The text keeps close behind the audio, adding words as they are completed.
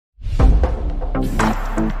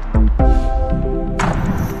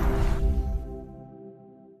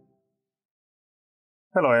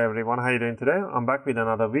Hello everyone, how are you doing today? I'm back with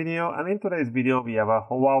another video, and in today's video we have a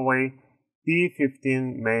Huawei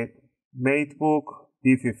D15 MateBook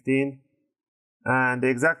D15, and the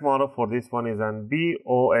exact model for this one is an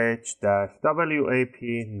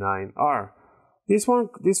Boh-WAP9R. This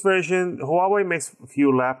version, Huawei makes a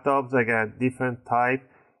few laptops like a different type.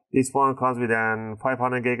 This one comes with an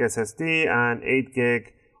 500 gig SSD and 8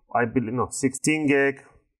 gig, 16 gig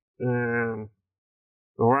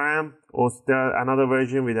RAM. Also there another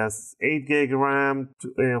version with us 8 gig RAM,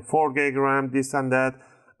 4 gig RAM, this and that.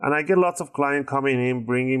 And I get lots of clients coming in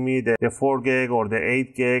bringing me the 4 gig or the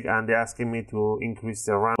 8 gig, and they're asking me to increase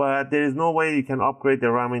the RAM. But there is no way you can upgrade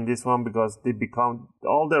the RAM in this one because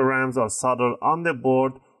all the RAMs are soldered on the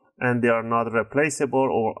board and they are not replaceable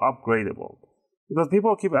or upgradable. Because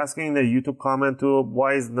people keep asking in the YouTube comment too,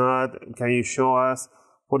 why is not, can you show us?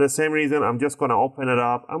 For the same reason, I'm just going to open it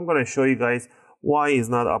up. I'm going to show you guys why it's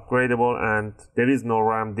not upgradable and there is no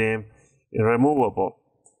RAM DIMM removable.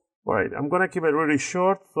 Alright, I'm going to keep it really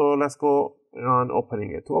short, so let's go on opening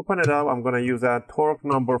it. To open it up, I'm going to use a torque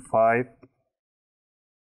number 5.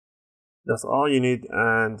 That's all you need,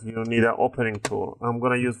 and you need an opening tool. I'm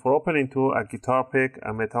going to use for opening tool a guitar pick,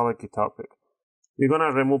 a metallic guitar pick. We're going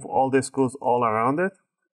to remove all the screws all around it.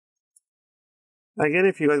 Again,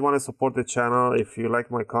 if you guys want to support the channel, if you like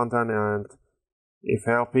my content and if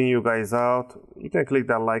helping you guys out, you can click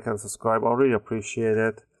that like and subscribe. I really appreciate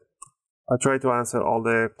it. I try to answer all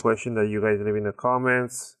the questions that you guys leave in the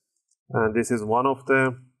comments, and this is one of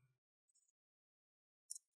them.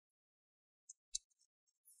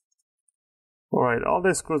 Alright, all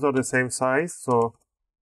the screws are the same size, so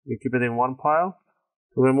we keep it in one pile.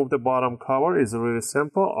 To remove the bottom cover is really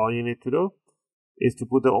simple. All you need to do is to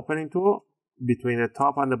put the opening tool between the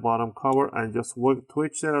top and the bottom cover and just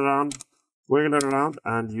twitch it around, wiggle it around,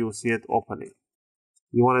 and you see it opening.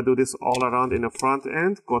 You want to do this all around in the front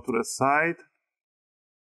end. Go to the side,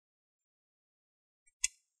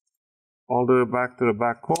 all the way back to the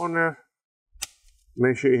back corner.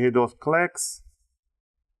 Make sure you hear those clicks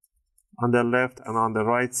on the left and on the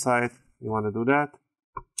right side. You want to do that.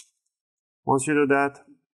 Once you do that,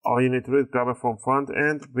 all you need to do is grab it from front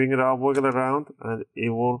end, bring it out, wiggle it around, and it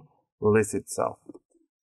will release itself.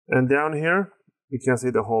 And down here, you can see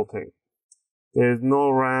the whole thing. There is no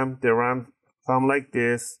RAM. The RAM come like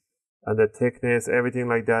this, and the thickness, everything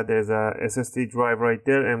like that. There's a SSD drive right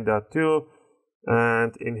there, M.2,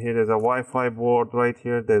 and in here there's a Wi-Fi board right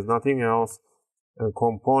here. There's nothing else, and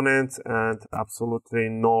components, and absolutely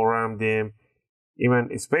no RAM DIMM,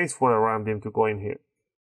 even space for a RAM DIMM to go in here.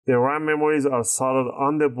 The RAM memories are soldered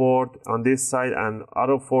on the board on this side, and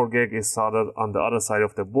other 4 gig is soldered on the other side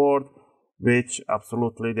of the board, which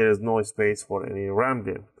absolutely there is no space for any RAM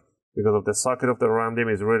DIMM. Because of the socket of the RAM DIMM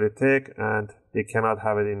is really thick and they cannot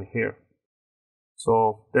have it in here.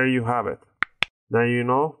 So there you have it. Now you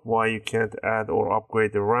know why you can't add or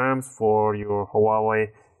upgrade the RAMs for your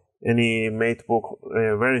Huawei any MateBook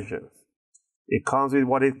versions. It comes with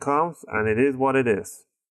what it comes, and it is what it is.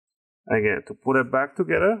 Again, to put it back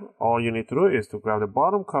together, all you need to do is to grab the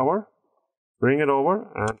bottom cover, bring it over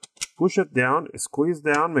and push it down, squeeze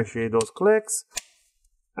down, make sure those clicks.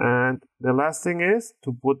 And the last thing is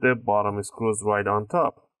to put the bottom screws right on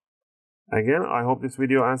top. Again, I hope this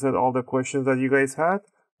video answered all the questions that you guys had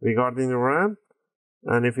regarding the RAM.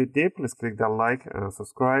 And if it did, please click that like and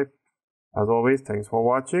subscribe. As always, thanks for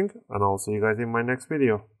watching, and I'll see you guys in my next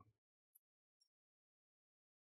video.